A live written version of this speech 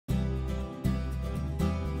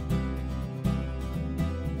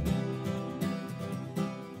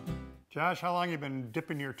Josh, how long have you been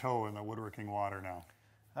dipping your toe in the woodworking water now?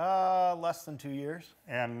 Less than 2 years.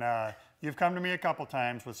 And you've come to me a couple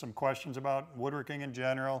times with some questions about woodworking in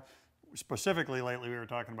general. Specifically lately, we were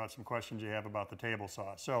talking about some questions you have about the table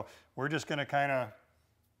saw. So we're just going to kind of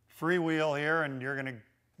freewheel here, and you're going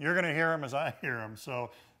to hear them as I hear them.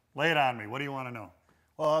 So lay it on me. What do you want to know?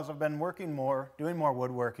 Well, as I've been working more, doing more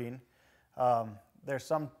woodworking, there's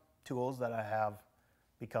some tools that I have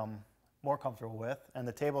become more comfortable with, and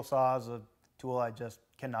the table saw is a tool I just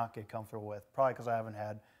cannot get comfortable with, probably because I haven't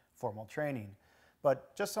had formal training.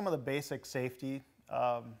 But just some of the basic safety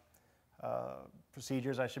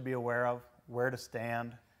procedures I should be aware of: where to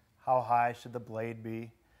stand, how high should the blade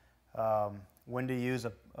be, when to use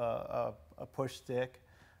a push stick.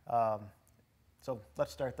 So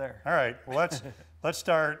let's start there. All right, well, let's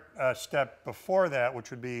start a step before that,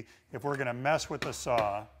 which would be, if we're going to mess with the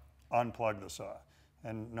saw, unplug the saw.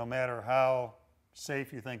 And no matter how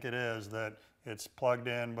safe you think it is that it's plugged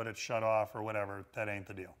in but it's shut off or whatever, that ain't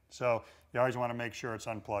the deal. So you always want to make sure it's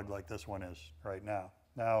unplugged, like this one is right now.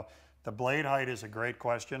 Now, the blade height is a great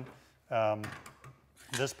question.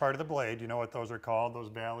 This part of the blade, you know what those are called, those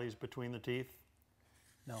valleys between the teeth?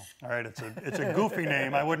 No. All right, it's a goofy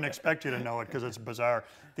name. I wouldn't expect you to know it because it's bizarre.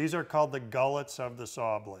 These are called the gullets of the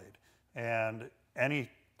saw blade. And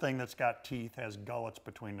anything that's got teeth has gullets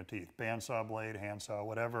between the teeth. Bandsaw blade, handsaw,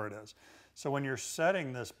 whatever it is. So when you're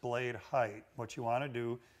setting this blade height, what you want to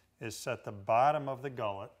do is set the bottom of the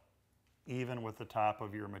gullet even with the top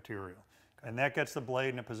of your material. And that gets the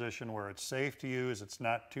blade in a position where it's safe to use. It's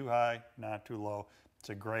not too high, not too low. It's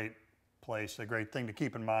a great place, a great thing to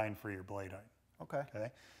keep in mind for your blade height.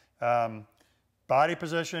 Okay. Body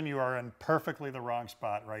position, you are in perfectly the wrong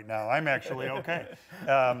spot right now. I'm actually okay.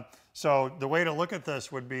 So the way to look at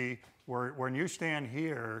this would be when you stand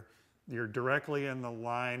here, you're directly in the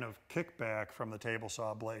line of kickback from the table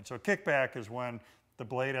saw blade. So kickback is when the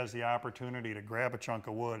blade has the opportunity to grab a chunk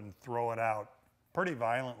of wood and throw it out pretty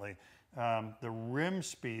violently. The rim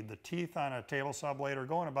speed, the teeth on a table saw blade are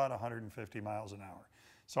going about 150 miles an hour.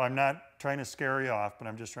 So I'm not trying to scare you off, but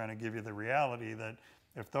I'm just trying to give you the reality that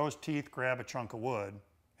if those teeth grab a chunk of wood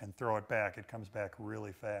and throw it back, it comes back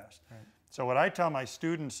really fast. Right. So what I tell my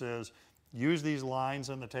students is use these lines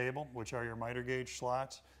on the table, which are your miter gauge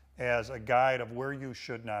slots, as a guide of where you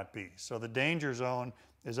should not be. So the danger zone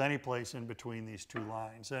is any place in between these two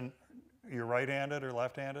lines. And you're right-handed or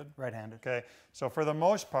left-handed? Right-handed. Okay, so for the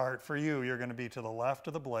most part, for you, you're going to be to the left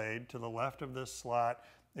of the blade, to the left of this slot.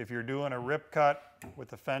 If you're doing a rip cut with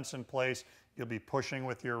the fence in place, you'll be pushing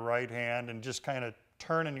with your right hand and just kind of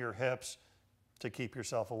turning your hips to keep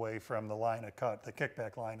yourself away from the line of cut, the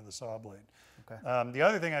kickback line of the saw blade. Okay. The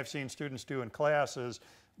other thing I've seen students do in class is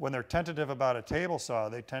when they're tentative about a table saw,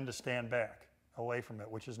 they tend to stand back away from it,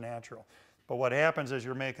 which is natural. But what happens as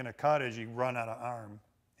you're making a cut is you run out of arm.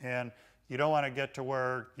 And you don't want to get to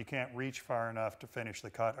where you can't reach far enough to finish the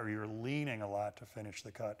cut, or you're leaning a lot to finish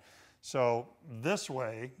the cut. So this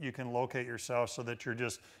way you can locate yourself so that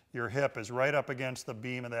your hip is right up against the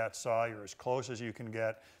beam of that saw. You're as close as you can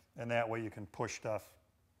get, and that way you can push stuff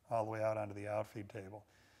all the way out onto the outfeed table.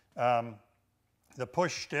 The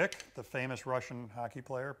push stick, the famous Russian hockey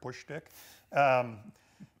player, push stick.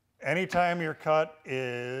 Anytime your cut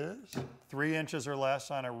is 3 inches or less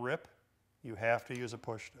on a rip, you have to use a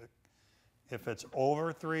push stick. If it's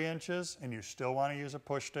over 3 inches and you still want to use a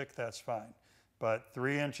push stick, that's fine. But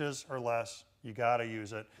 3 inches or less, you got to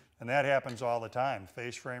use it. And that happens all the time.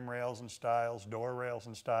 Face frame rails and stiles, door rails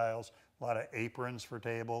and stiles, a lot of aprons for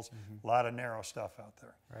tables, a lot of narrow stuff out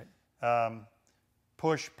there. Right.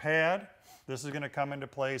 Push pad, this is going to come into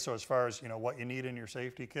play. So as far as what you need in your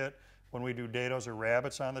safety kit, when we do dados or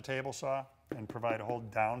rabbets on the table saw and provide a whole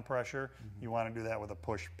down pressure, you want to do that with a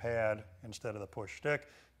push pad instead of the push stick,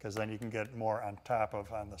 because then you can get more on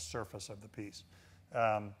the surface of the piece.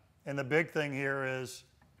 And the big thing here is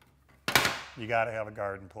you got to have a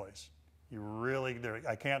guard in place.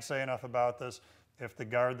 I can't say enough about this. If the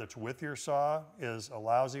guard that's with your saw is a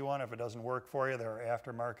lousy one, if it doesn't work for you, there are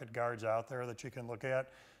aftermarket guards out there that you can look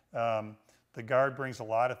at. The guard brings a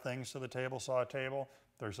lot of things to the table saw table.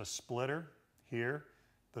 There's a splitter here.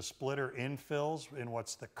 The splitter infills in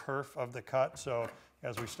what's the kerf of the cut. So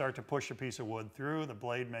as we start to push a piece of wood through, the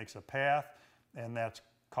blade makes a path, and that's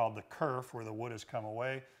called the kerf, where the wood has come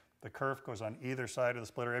away. The kerf goes on either side of the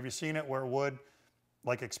splitter. Have you seen it where wood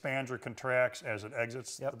like expands or contracts as it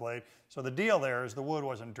exits the blade? So the deal there is the wood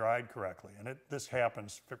wasn't dried correctly, and this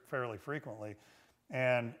happens fairly frequently.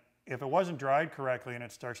 And if it wasn't dried correctly and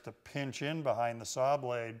it starts to pinch in behind the saw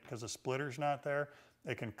blade because the splitter's not there,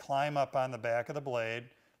 it can climb up on the back of the blade,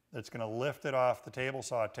 that's going to lift it off the table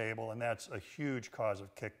saw table, and that's a huge cause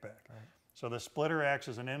of kickback. Right. So the splitter acts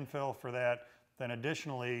as an infill for that. Then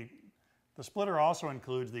additionally, the splitter also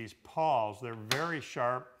includes these pawls. They're very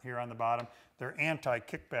sharp here on the bottom. They're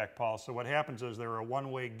anti-kickback pawls. So what happens is they're a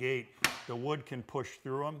one-way gate. The wood can push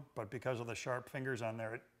through them, but because of the sharp fingers on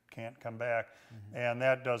there, it can't come back. And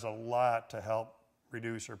that does a lot to help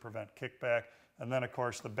reduce or prevent kickback. And then of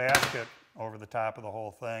course the basket over the top of the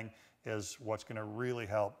whole thing is what's going to really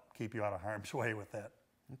help keep you out of harm's way with that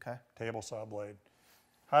table saw blade.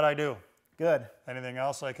 How'd I do? Good. Anything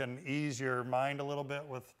else I can ease your mind a little bit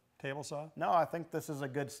with table saw? No, I think this is a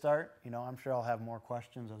good start. You know, I'm sure I'll have more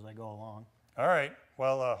questions as I go along. All right.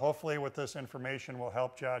 Well, hopefully with this information will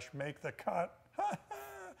help Josh make the cut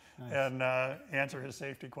and answer his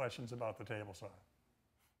safety questions about the table saw.